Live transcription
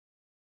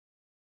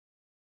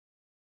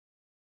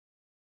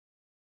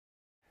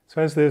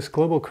So as this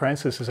global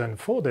crisis is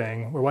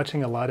unfolding, we're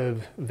watching a lot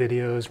of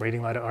videos, reading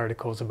a lot of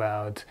articles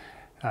about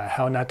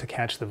how not to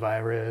catch the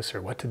virus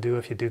or what to do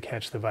if you do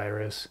catch the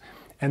virus.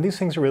 And these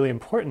things are really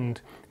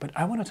important, but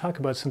I want to talk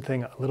about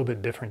something a little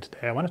bit different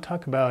today. I want to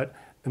talk about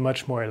the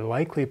much more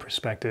likely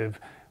perspective,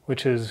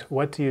 which is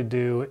what do you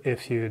do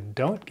if you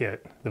don't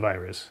get the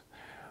virus?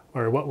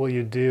 Or what will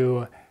you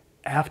do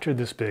after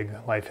this big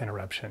life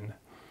interruption?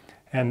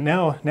 And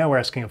now we're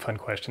asking a fun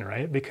question,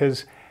 right?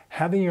 Because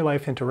having your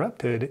life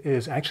interrupted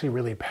is actually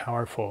really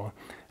powerful.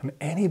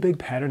 Any big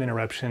pattern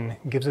interruption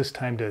gives us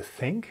time to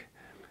think,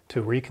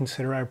 to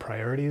reconsider our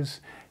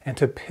priorities, and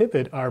to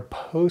pivot our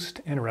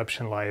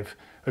post-interruption life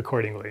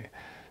accordingly.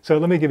 So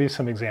let me give you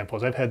some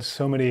examples. I've had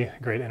so many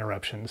great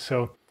interruptions.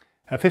 So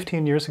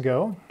 15 years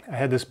ago, I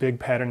had this big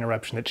pattern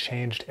interruption that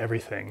changed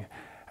everything.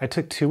 I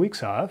took 2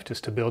 weeks off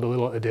just to build a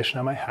little addition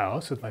on my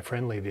house with my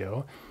friend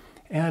Livio.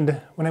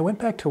 And when I went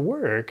back to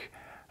work,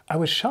 I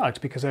was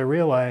shocked because I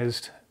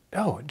realized,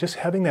 oh, just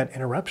having that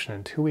interruption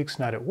and 2 weeks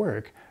not at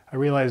work, I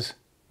realized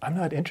I'm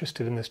not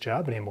interested in this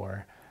job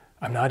anymore.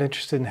 I'm not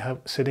interested in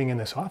sitting in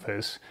this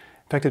office.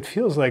 In fact, it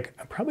feels like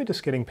I'm probably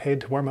just getting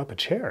paid to warm up a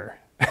chair,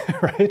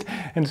 right?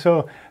 And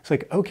so it's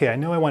like, okay, I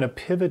know I want to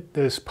pivot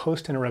this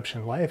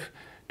post-interruption life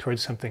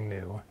towards something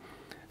new.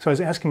 So I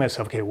was asking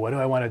myself, okay, what do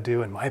I want to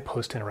do in my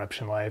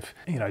post-interruption life?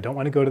 I don't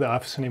want to go to the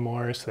office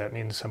anymore, so that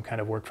means some kind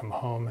of work from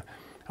home.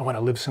 I want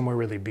to live somewhere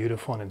really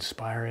beautiful and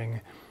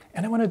inspiring.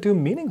 And I want to do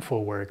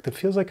meaningful work that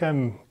feels like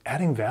I'm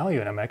adding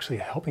value and I'm actually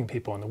helping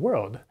people in the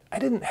world. I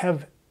didn't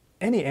have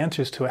any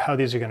answers to how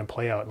these are going to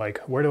play out. Like,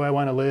 where do I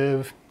want to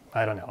live?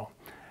 I don't know.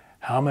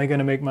 How am I going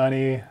to make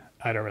money?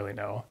 I don't really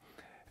know.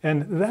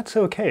 And that's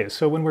okay.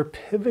 So when we're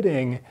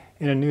pivoting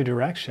in a new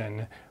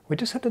direction, we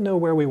just have to know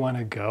where we want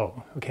to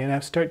go, okay? And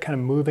have to start kind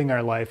of moving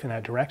our life in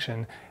that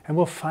direction, and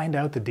we'll find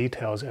out the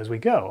details as we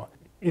go.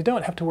 You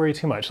don't have to worry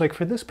too much. Like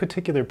for this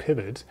particular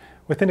pivot,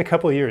 within a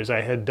couple of years,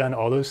 I had done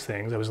all those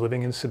things. I was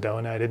living in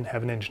Sedona. I didn't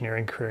have an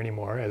engineering career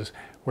anymore. I was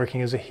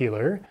working as a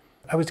healer.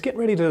 I was getting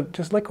ready to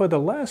just let go of the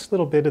last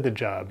little bit of the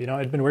job.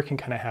 I'd been working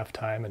kind of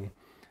half-time, and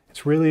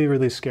it's really,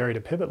 really scary to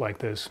pivot like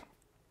this.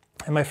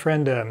 And my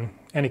friend,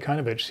 Annie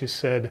Konovich, she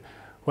said,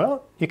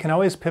 well, you can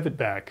always pivot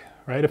back,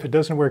 right? If it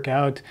doesn't work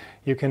out,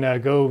 you can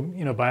go,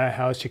 buy a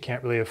house you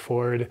can't really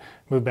afford,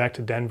 move back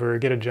to Denver,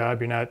 get a job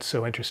you're not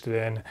so interested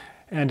in,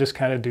 and just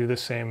kind of do the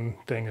same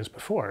thing as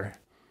before.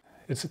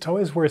 It's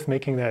always worth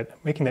making that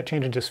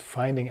change and just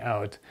finding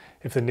out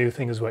if the new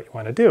thing is what you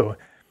want to do.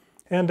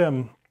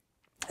 And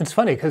it's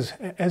funny because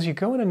as you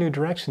go in a new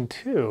direction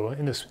too,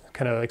 in this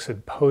kind of, like I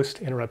said,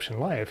 post-interruption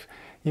life,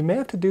 you may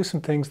have to do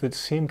some things that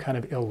seem kind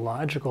of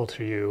illogical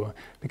to you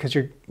because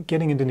you're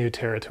getting into new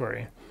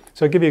territory.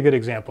 So I'll give you a good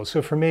example.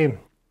 So for me,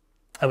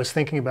 I was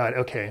thinking about,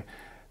 okay,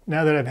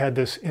 now that I've had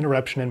this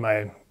interruption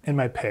in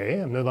my pay,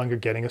 I'm no longer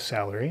getting a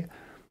salary.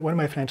 What are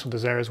my financial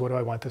desires? What do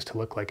I want this to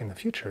look like in the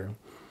future?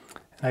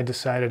 And I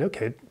decided,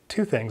 okay,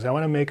 two things. I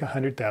want to make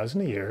 $100,000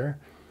 a year,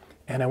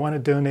 and I want to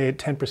donate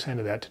 10%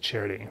 of that to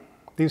charity.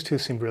 These two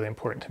seemed really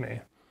important to me.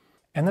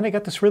 And then I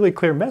got this really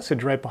clear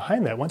message right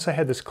behind that. Once I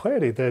had this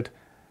clarity that,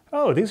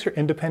 oh, these are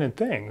independent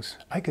things.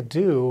 I could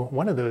do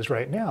one of those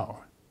right now.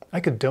 I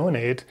could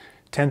donate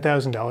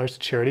 $10,000 to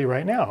charity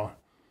right now.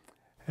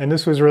 And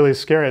this was really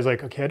scary. I was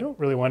like, okay, I don't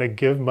really want to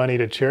give money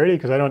to charity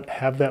because I don't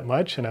have that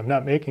much and I'm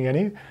not making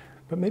any.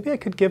 But maybe I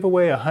could give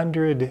away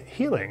 100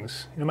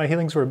 healings. My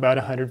healings were about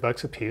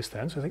 $100 a piece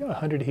then. So I was like, oh,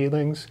 100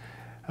 healings.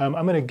 I'm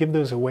going to give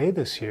those away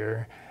this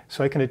year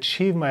so I can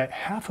achieve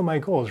half of my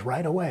goals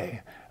right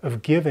away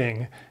of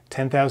giving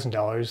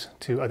 $10,000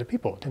 to other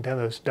people,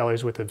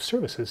 $10,000 worth of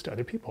services to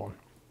other people.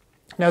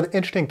 Now, the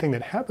interesting thing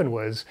that happened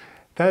was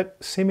that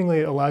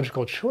seemingly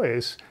illogical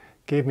choice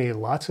gave me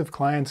lots of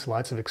clients,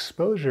 lots of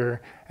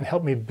exposure, and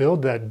helped me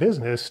build that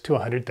business to a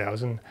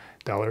 $100,000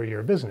 a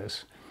year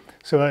business.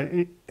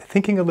 So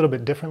thinking a little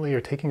bit differently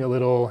or taking a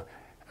little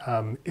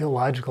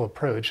illogical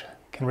approach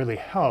can really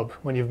help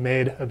when you've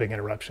made a big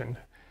interruption.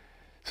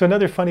 So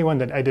another funny one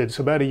that I did,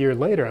 so about a year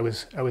later, I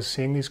was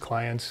seeing these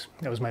clients.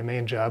 That was my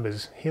main job,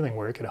 as healing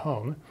work at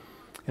home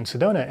in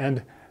Sedona,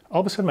 and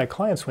all of a sudden my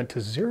clients went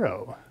to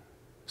zero.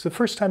 It's the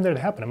first time that it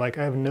happened. I'm like,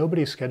 I have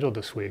nobody scheduled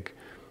this week.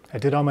 I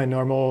did all my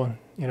normal,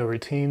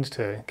 routines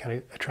to kind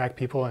of attract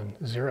people, and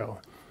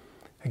zero.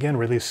 Again,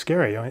 really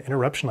scary. An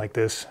interruption like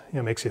this,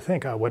 makes you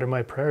think, oh, what are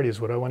my priorities?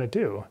 What do I want to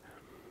do?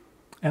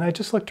 And I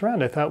just looked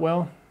around. I thought,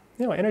 well,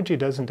 energy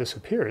doesn't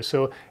disappear,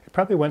 so it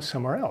probably went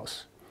somewhere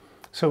else.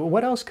 So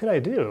what else could I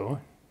do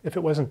if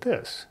it wasn't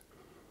this?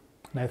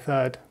 And I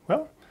thought,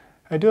 well,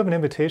 I do have an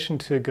invitation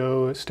to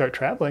go start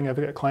traveling. I've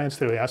got clients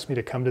that have asked me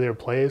to come to their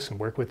place and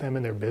work with them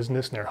in their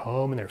business, in their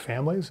home, and their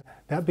families.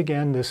 That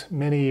began this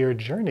many-year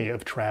journey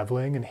of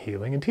traveling and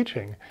healing and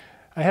teaching.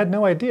 I had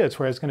no idea it's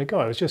where I was going to go.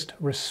 I was just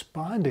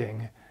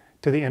responding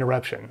to the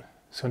interruption.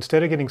 So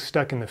instead of getting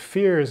stuck in the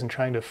fears and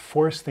trying to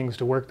force things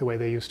to work the way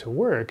they used to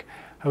work,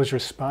 I was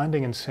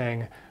responding and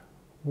saying,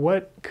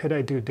 what could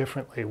I do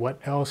differently? What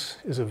else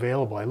is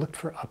available? I looked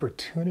for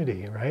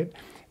opportunity, right?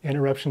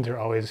 Interruptions are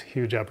always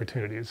huge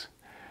opportunities.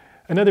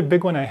 Another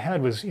big one I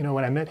had was,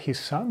 when I met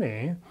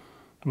Hisami,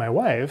 my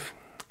wife,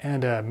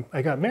 and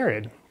I got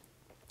married.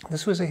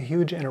 This was a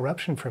huge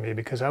interruption for me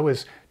because I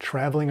was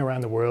traveling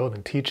around the world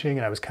and teaching,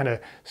 and I was kind of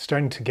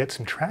starting to get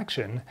some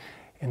traction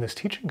in this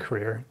teaching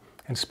career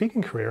and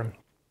speaking career.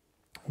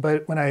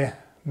 But when I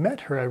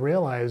met her, I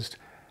realized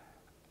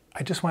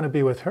I just want to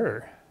be with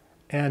her.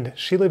 And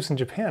she lives in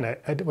Japan.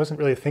 I wasn't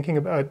really thinking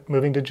about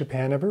moving to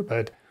Japan ever,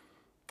 but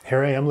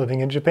here I am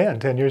living in Japan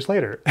 10 years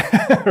later,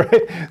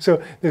 right?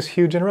 So this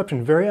huge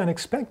interruption, very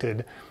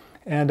unexpected,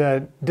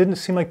 and didn't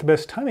seem like the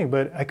best timing,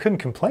 but I couldn't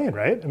complain,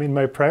 right? I mean,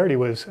 my priority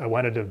was I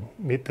wanted to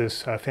meet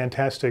this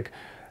fantastic,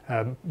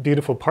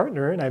 beautiful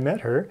partner, and I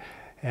met her,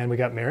 and we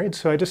got married.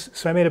 So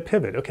I made a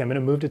pivot. Okay, I'm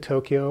going to move to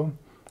Tokyo.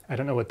 I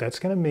don't know what that's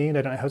going to mean.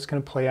 I don't know how it's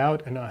going to play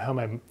out. I don't know how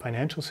my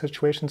financial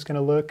situation is going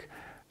to look.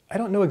 I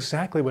don't know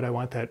exactly what I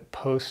want that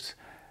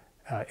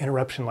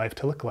post-interruption life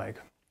to look like.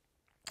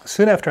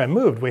 Soon after I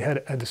moved, we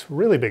had this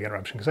really big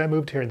interruption because I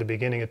moved here in the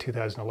beginning of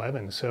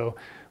 2011. So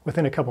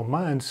within a couple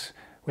months,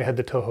 we had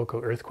the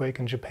Tohoku earthquake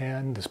in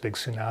Japan, this big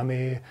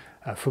tsunami.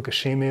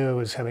 Fukushima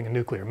was having a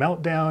nuclear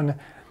meltdown.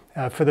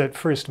 For that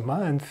first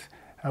month,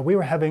 we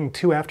were having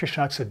 2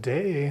 aftershocks a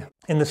day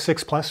in the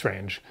 6+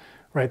 range,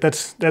 right?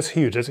 That's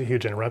huge. That's a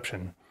huge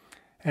interruption.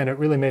 And it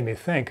really made me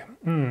think,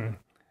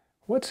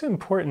 what's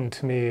important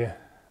to me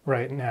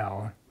right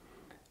now?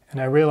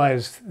 And I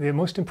realized the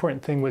most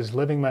important thing was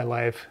living my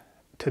life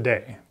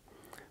today,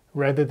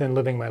 rather than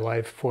living my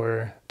life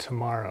for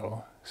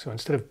tomorrow. So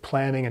instead of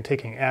planning and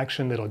taking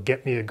action that'll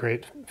get me a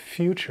great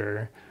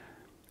future,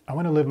 I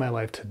want to live my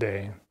life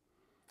today.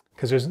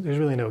 Because there's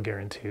really no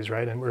guarantees,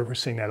 right? And we're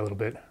seeing that a little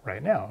bit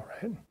right now,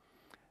 right?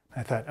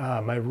 I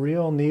thought, my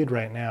real need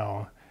right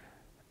now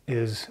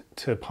is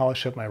to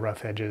polish up my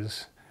rough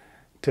edges,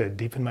 to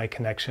deepen my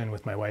connection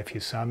with my wife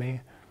Hisami,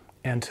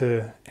 and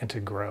to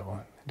grow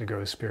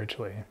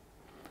spiritually.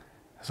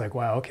 I was like,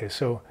 wow, okay,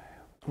 so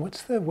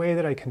what's the way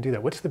that I can do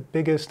that? What's the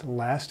biggest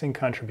lasting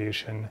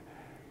contribution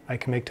I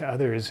can make to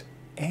others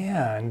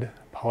and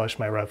polish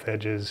my rough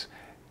edges,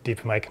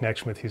 deepen my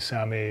connection with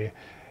Hisami,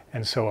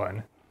 and so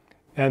on?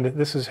 And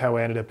this is how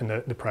I ended up in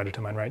the project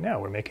I'm on right now.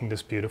 We're making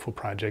this beautiful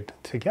project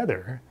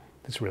together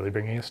that's really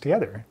bringing us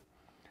together.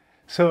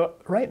 So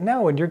right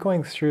now, when you're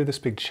going through this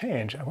big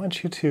change, I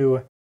want you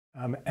to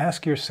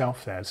ask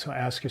yourself that. So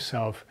ask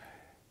yourself,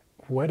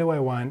 what do I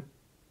want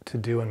to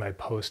do in my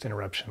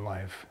post-interruption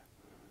life?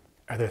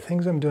 Are there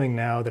things I'm doing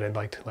now that I'd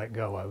like to let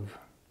go of?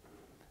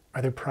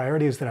 Are there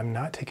priorities that I'm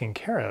not taking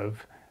care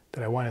of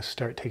that I want to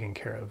start taking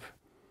care of?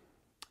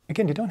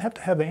 Again, you don't have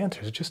to have the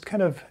answers. Just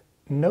kind of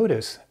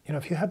notice,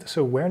 if you have this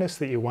awareness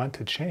that you want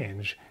to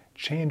change,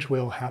 change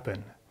will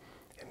happen.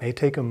 It may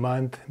take a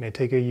month, it may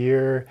take a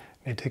year,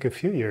 it may take a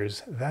few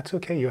years. That's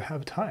okay, you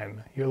have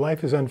time. Your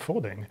life is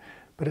unfolding,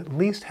 but at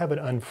least have it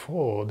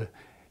unfold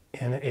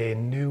in a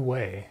new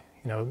way.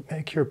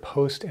 Make your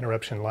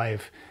post-interruption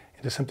life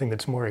into something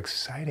that's more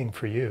exciting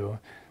for you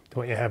than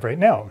what you have right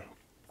now.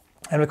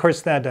 And of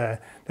course,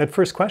 that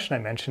first question I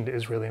mentioned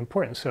is really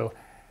important. So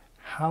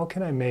how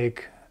can I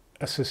make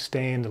a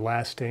sustained,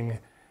 lasting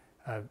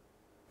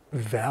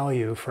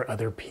value for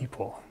other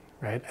people,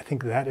 right? I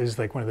think that is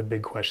like one of the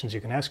big questions you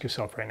can ask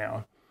yourself right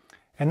now.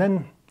 And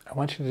then I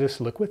want you to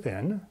just look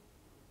within,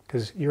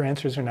 because your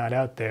answers are not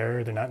out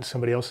there. They're not in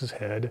somebody else's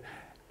head.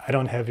 I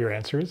don't have your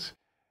answers.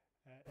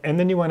 And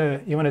then you want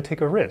to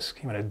take a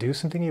risk. You want to do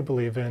something you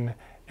believe in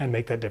and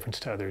make that difference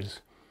to others.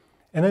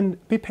 And then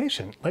be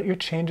patient. Let your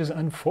changes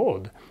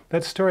unfold.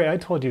 That story I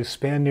told you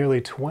spanned nearly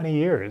 20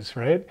 years,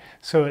 right?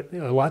 So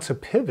lots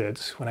of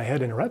pivots when I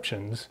had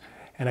interruptions,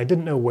 and I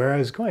didn't know where I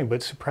was going,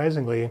 but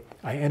surprisingly,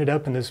 I ended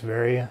up in this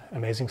very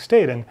amazing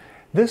state. And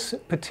this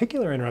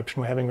particular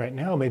interruption we're having right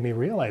now made me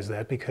realize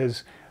that,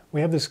 because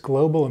we have this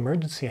global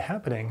emergency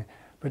happening,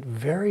 but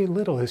very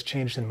little has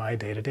changed in my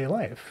day-to-day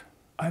life.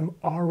 I'm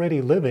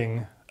already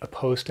living a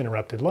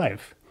post-interrupted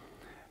life.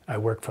 I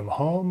work from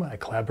home, I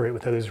collaborate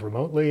with others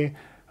remotely,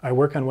 I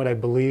work on what I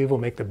believe will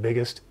make the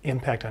biggest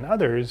impact on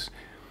others,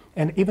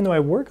 and even though I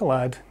work a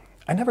lot,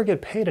 I never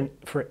get paid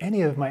for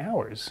any of my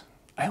hours.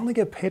 I only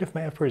get paid if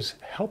my efforts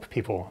help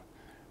people,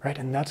 right?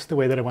 And that's the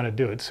way that I want to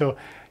do it. So,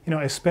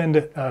 I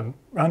spend,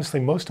 honestly,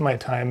 most of my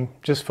time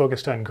just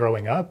focused on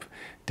growing up,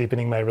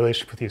 deepening my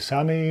relationship with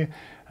Hisami,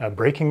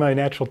 breaking my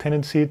natural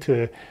tendency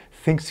to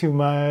think too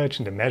much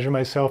and to measure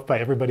myself by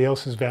everybody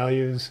else's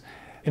values.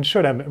 In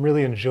short, I'm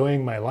really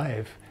enjoying my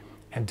life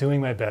and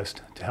doing my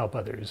best to help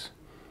others.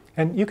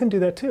 And you can do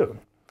that too.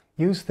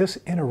 Use this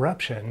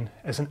interruption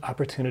as an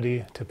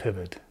opportunity to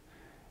pivot.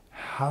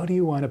 How do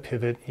you want to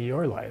pivot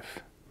your life?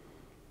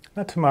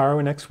 Not tomorrow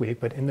or next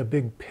week, but in the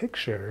big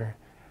picture,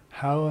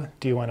 how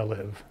do you want to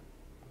live?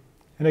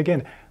 And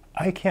again,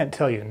 I can't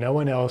tell you, no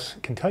one else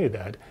can tell you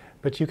that,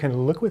 but you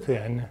can look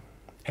within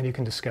and you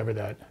can discover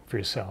that for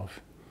yourself.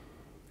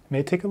 It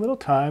may take a little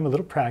time, a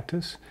little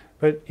practice,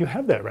 but you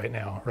have that right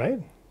now, right?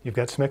 You've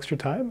got some extra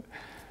time.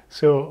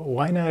 So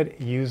why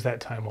not use that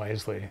time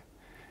wisely?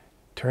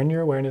 Turn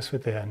your awareness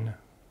within.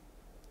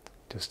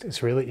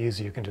 It's really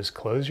easy. You can just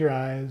close your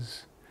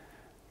eyes,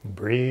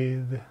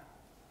 breathe,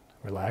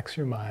 relax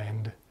your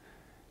mind,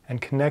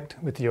 and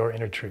connect with your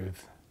inner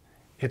truth.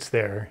 It's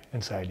there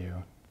inside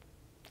you.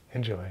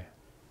 Enjoy.